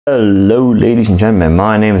Hello ladies and gentlemen,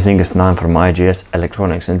 my name is Ingus9 from IGS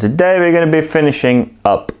Electronics, and today we're going to be finishing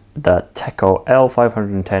up the Teco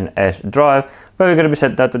L510s drive, where we're going to be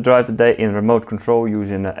setting up the drive today in remote control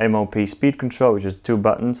using the MOP speed control, which is 2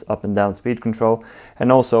 buttons, up and down speed control,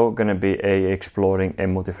 and also going to be exploring a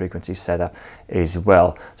multi-frequency setup as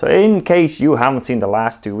well. So in case you haven't seen the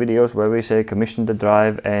last 2 videos where we say commissioned the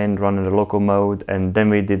drive and run in the local mode, and then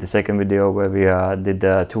we did the second video where we did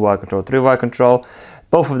the 2-wire control, 3-wire control,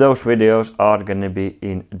 both of those videos are going to be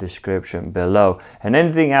in the description below. And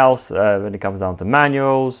anything else when it comes down to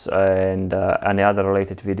manuals and any other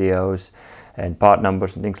related videos and part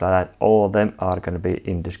numbers and things like that, all of them are going to be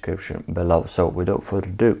in the description below. So without further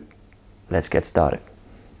ado, let's get started.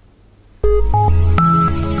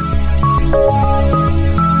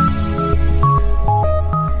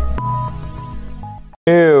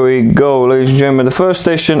 Here we go, ladies and gentlemen. The first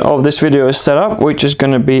station of this video is set up, which is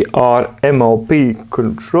going to be our MOP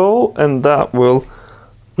control, and that will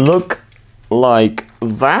look like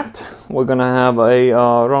that. We're going to have a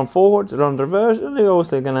run forward, run reverse, and we're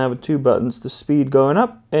also going to have 2 buttons, the speed going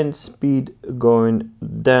up and speed going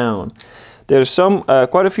down. There's some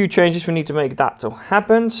quite a few changes we need to make that to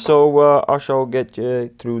happen, so I shall get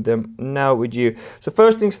through them now with you. So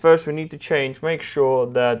first things first, we need to make sure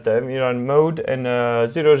that you're on mode, and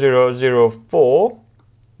 0004,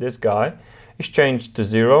 this guy, is changed to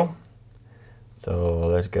 0. So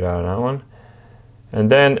let's get out of that one.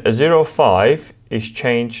 And then 05 is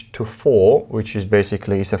changed to 4, which is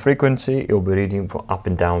basically it's a frequency you'll be reading for up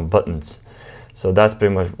and down buttons. So that's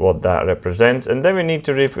pretty much what that represents. And then we need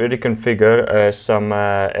to reconfigure some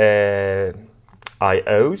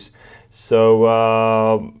IOs.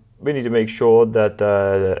 So we need to make sure that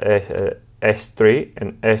S3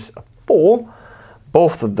 and S4,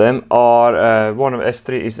 both of them are, one of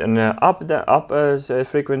S3 is an up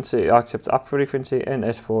frequency, accepts up frequency, and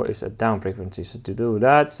S4 is a down frequency. So to do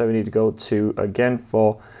that, so we need to go to, again,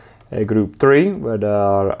 for group 3, where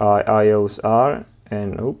our IOs are.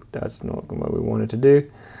 And oh, that's not what we wanted to do.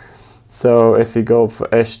 So if we go for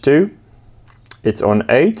S2, it's on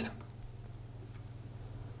 8.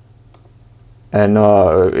 And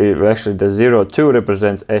actually the 02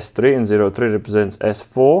 represents S3 and 03 represents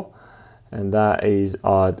S4. And that is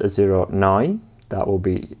at 09. That will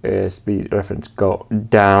be speed reference go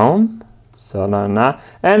down. So now,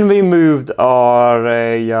 and we moved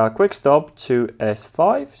our quick stop to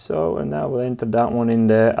S5. So, and now we'll enter that one in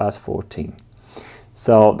there as 14.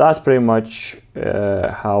 So that's pretty much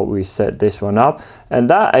how we set this one up, and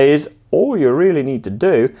that is all you really need to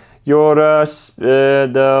do. Your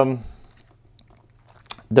the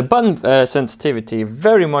button sensitivity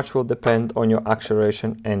very much will depend on your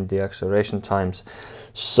acceleration and deacceleration times.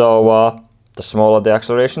 So the smaller the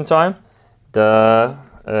acceleration time, the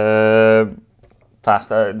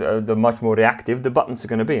faster, the much more reactive the buttons are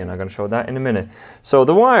going to be, and I'm going to show that in a minute. So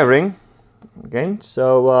the wiring. Again,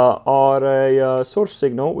 so our source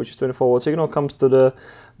signal, which is 24-volt signal, comes to the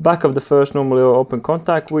back of the first normally open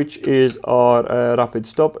contact, which is our rapid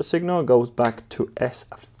stop signal, goes back to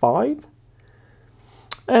S5,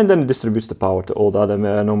 and then it distributes the power to all the other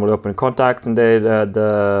normally open contacts, and then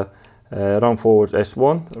the run forward is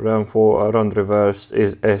S1, run reverse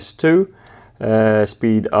is S2,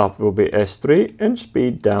 speed up will be S3, and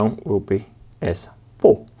speed down will be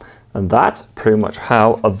S4. And that's pretty much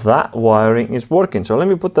how that wiring is working. So let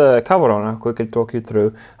me put the cover on. I'll quickly talk you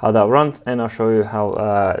through how that runs, and I'll show you how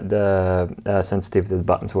the sensitivity of the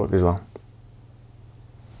buttons work as well.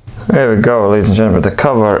 There we go, ladies and gentlemen. The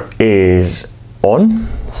cover is on.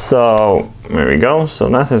 So there we go. So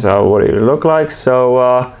that is how what it will look like. So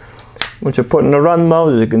once you put in the run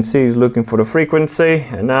mode, as you can see, it's looking for the frequency,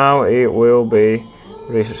 and now it will be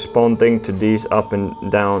responding to these up and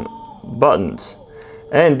down buttons.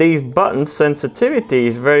 And these buttons sensitivity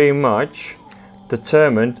is very much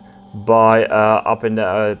determined by up in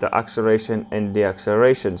the acceleration and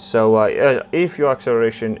deacceleration. So if your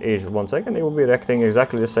acceleration is 1 second, it will be reacting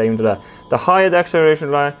exactly the same to that. The higher the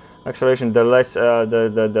acceleration, the less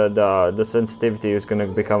the sensitivity is going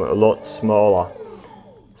to become a lot smaller.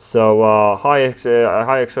 So high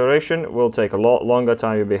acceleration will take a lot longer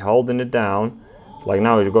time. You'll be holding it down. Like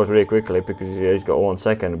now it goes really quickly because it's got 1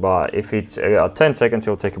 second, but if it's 10 seconds,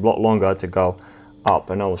 it'll take a lot longer to go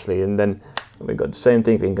up, and obviously, and then we got the same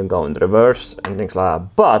thing, we can go in reverse and things like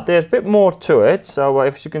that. But there's a bit more to it. So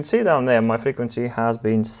if you can see down there, my frequency has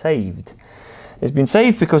been saved. It's been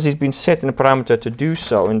saved because it's been set in a parameter to do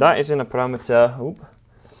so, and that is in a parameter,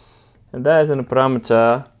 and that is in a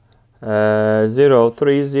parameter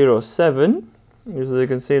 0307, as you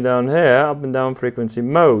can see down here, up and down frequency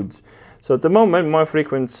modes. So at the moment my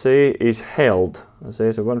frequency is held.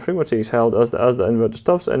 So when frequency is held as the inverter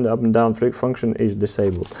stops, and the up and down function is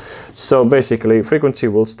disabled. So basically frequency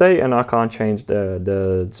will stay, and I can't change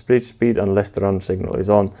the speed unless the run signal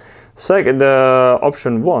is on. Second, the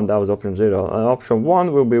option 1, that was option 0. Option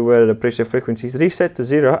 1 will be where the preset frequency is reset to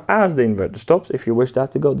 0 as the inverter stops, if you wish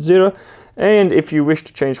that to go to 0. And if you wish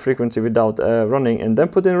to change frequency without running and then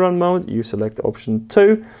put in run mode, you select option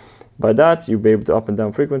 2. By that, you'll be able to up and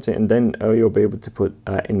down frequency, and then you'll be able to put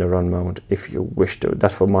in the run mode if you wish to.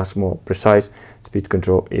 That's for much more precise speed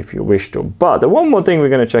control if you wish to. But the one more thing we're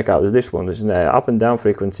going to check out is this one. This is the up and down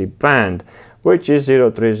frequency band, which is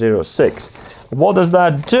 0306. What does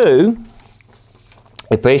that do?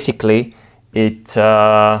 It basically, let's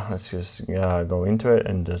just go into it,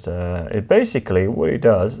 and just, it basically, what it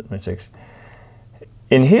does,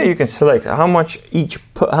 in here you can select how much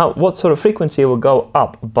what sort of frequency will go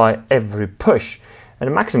up by every push. And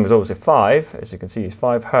the maximum is obviously 5, as you can see, is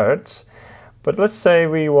 5 Hertz. But let's say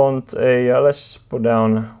we want let's put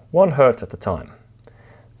down 1 Hertz at a time.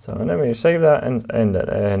 So and then we save that and end it,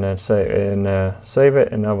 and then save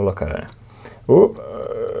it and have a look at it.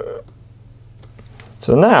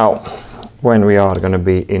 So now, when we are going to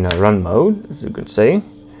be in a run mode, as you can see,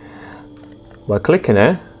 by clicking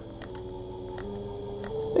it,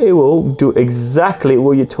 it will do exactly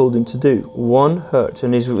what you told him to do, 1 Hertz,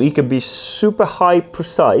 and it can be super high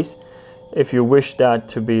precise if you wish that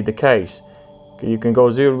to be the case. You can go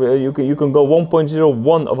you can go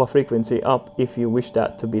 1.01 of a frequency up if you wish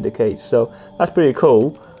that to be the case. So that's pretty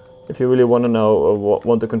cool if you really want to know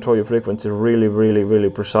want to control your frequency really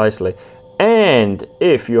precisely. And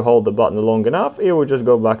if you hold the button long enough, it will just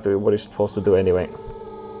go back to what it's supposed to do anyway,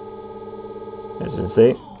 as you can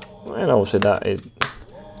see. And obviously that is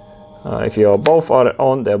if you are both are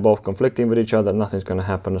on, they're both conflicting with each other, nothing's going to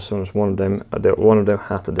happen as soon as one of them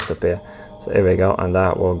has to disappear. So here we go, and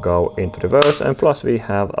that will go into reverse, and plus we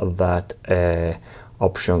have that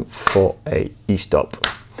option for a e-stop.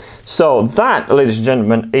 So that, ladies and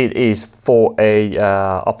gentlemen, it is for a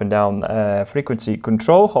up and down frequency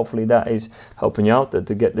control. Hopefully that is helping you out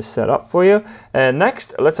to get this set up for you. And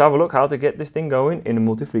next, let's have a look how to get this thing going in a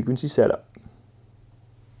multi-frequency setup.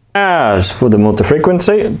 As for the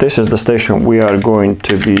multi-frequency, this is the station we are going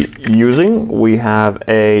to be using. We have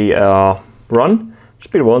a run,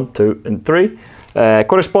 speed 1, 2, and 3.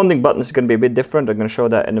 Corresponding buttons is going to be a bit different. I'm going to show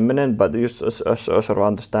that in a minute, but you sort of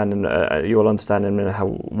understanding, you will understand in a minute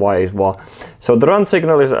why is what. So the run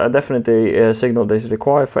signal is definitely a signal that is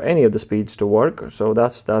required for any of the speeds to work. So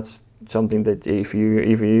that's something that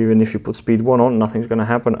even if you put speed 1 on, nothing's going to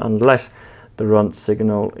happen unless the run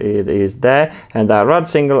signal is there. And that run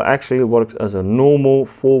signal actually works as a normal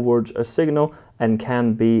forward signal, and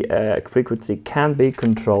can be frequency can be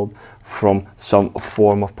controlled from some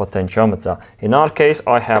form of potentiometer. In our case,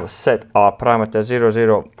 I have set our parameter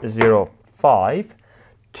 0005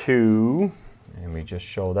 to, let me just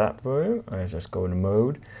show that for you. I just go in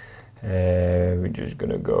mode. We're just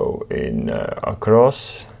gonna go in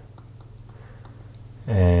across,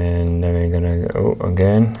 and then we're gonna go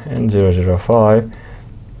again and 005.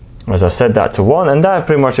 As I set that to 1, and that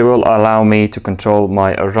pretty much will allow me to control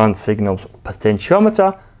my run signal's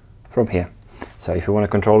potentiometer from here. So if you want to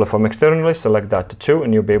control it from externally, select that to 2,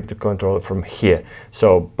 and you'll be able to control it from here.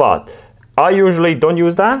 So, but I usually don't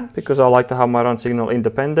use that because I like to have my run signal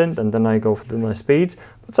independent, and then I go through my speeds.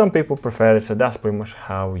 But some people prefer it, so that's pretty much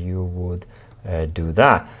how you would do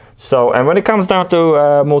that. So, and when it comes down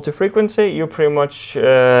to multi-frequency, you pretty much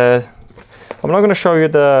I'm not going to show you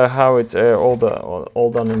how it's all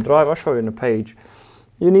done in Drive. I'll show you in the page.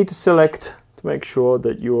 You need to select to make sure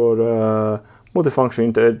that your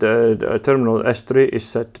multifunction terminal S3 is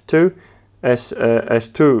set to 2,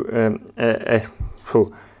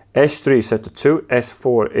 S3 is set to 2,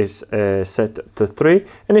 S4 is set to 3,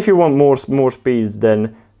 and if you want more speeds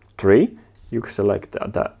than 3, you can select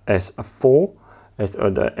that S4 or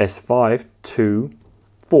the S5 to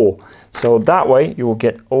 4. So that way you will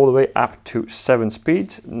get all the way up to 7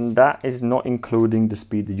 speeds. That is not including the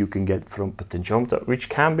speed that you can get from potentiometer, which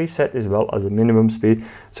can be set as well as a minimum speed.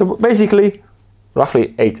 So basically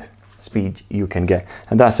roughly 8 speeds you can get,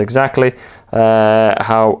 and that's exactly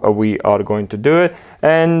how we are going to do it.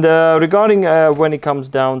 And regarding when it comes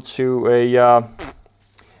down to a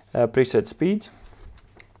preset speed,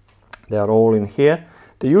 they are all in here.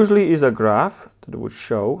 There usually is a graph that would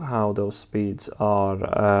show how those speeds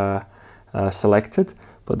are selected,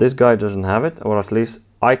 but this guy doesn't have it, or at least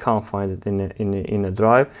I can't find it in a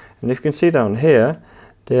Drive. And if you can see down here,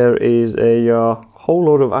 there is a whole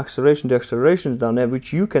lot of acceleration. The accelerations down there,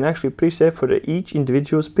 which you can actually preset for each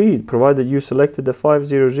individual speed, provided you selected the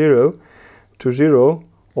 500 to 0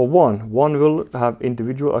 or 1. One will have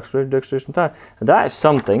individual acceleration, deceleration time. And that is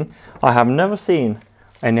something I have never seen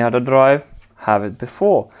any other drive have it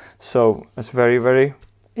before. So it's very, very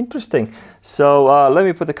interesting. So let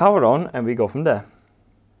me put the cover on and we go from there.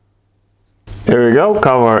 Here we go,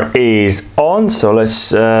 cover is on. So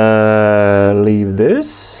let's leave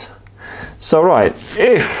this. So right,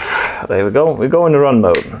 there we go, we go in the run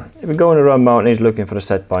mode. If we go in the run mode, it's looking for the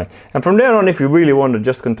set point. And from there on, if you really want to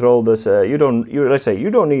just control this, let's say you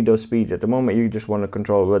don't need those speeds at the moment, you just want to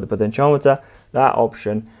control with the potentiometer, that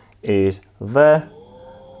option is there.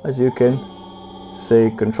 As you can see,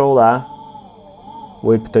 control that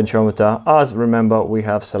with potentiometer. As remember, we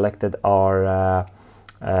have selected our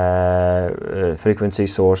frequency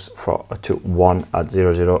source to 1 at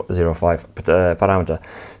 0005 parameter.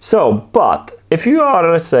 So, but if you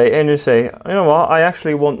are, let's say, and you say, you know what, I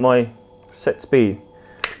actually want my set speed.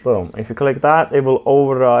 Boom. If you click that, it will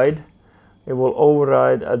override. It will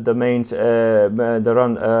override at the main the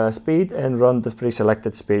run speed and run the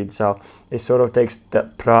pre-selected speed. So it sort of takes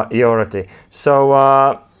the priority. So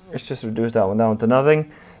let's just reduce that one down to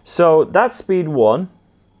nothing. So that's speed 1.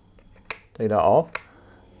 Take that off.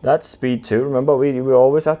 That's speed 2. Remember, we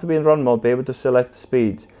always have to be in run mode, be able to select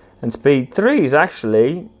speeds. And speed 3 is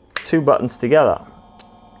actually 2 buttons together.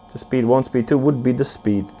 So speed 1, speed 2 would be the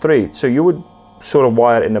speed 3. So you would sort of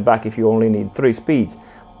wire in the back if you only need 3 speeds.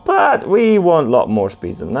 But we want a lot more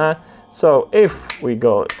speeds than that. So if we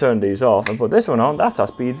go turn these off and put this one on, that's our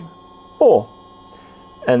speed 4.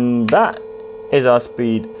 And that is our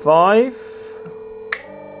speed 5.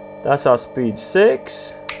 That's our speed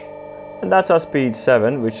 6. And that's our speed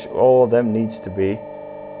 7, which all of them needs to be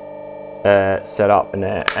set up in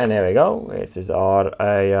there. And there we go. This is our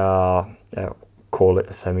call it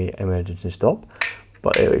a semi-emergency stop.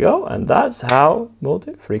 But there we go. And that's how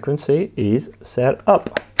multi-frequency is set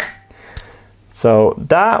up. So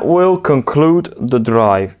that will conclude the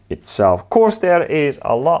drive itself. Of course, there is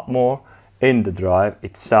a lot more in the drive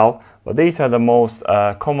itself, but these are the most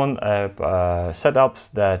common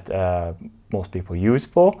setups that most people use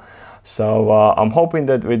for. So I'm hoping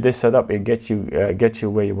that with this setup it gets you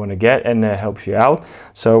where you want to get and helps you out.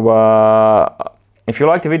 So if you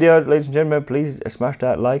liked the video, ladies and gentlemen, please smash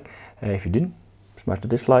that like. If you didn't, smash the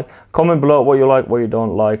dislike. Comment below what you like, what you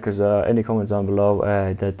don't like, because any comments down below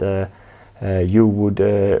that you would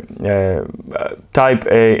type.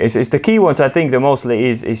 It's the key ones I think. The mostly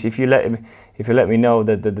is if you let me know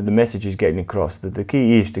that the message is getting across. That the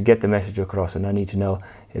key is to get the message across, and I need to know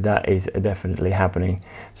if that is definitely happening.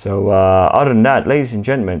 So other than that, ladies and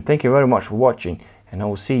gentlemen, thank you very much for watching, and I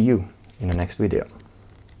will see you in the next video.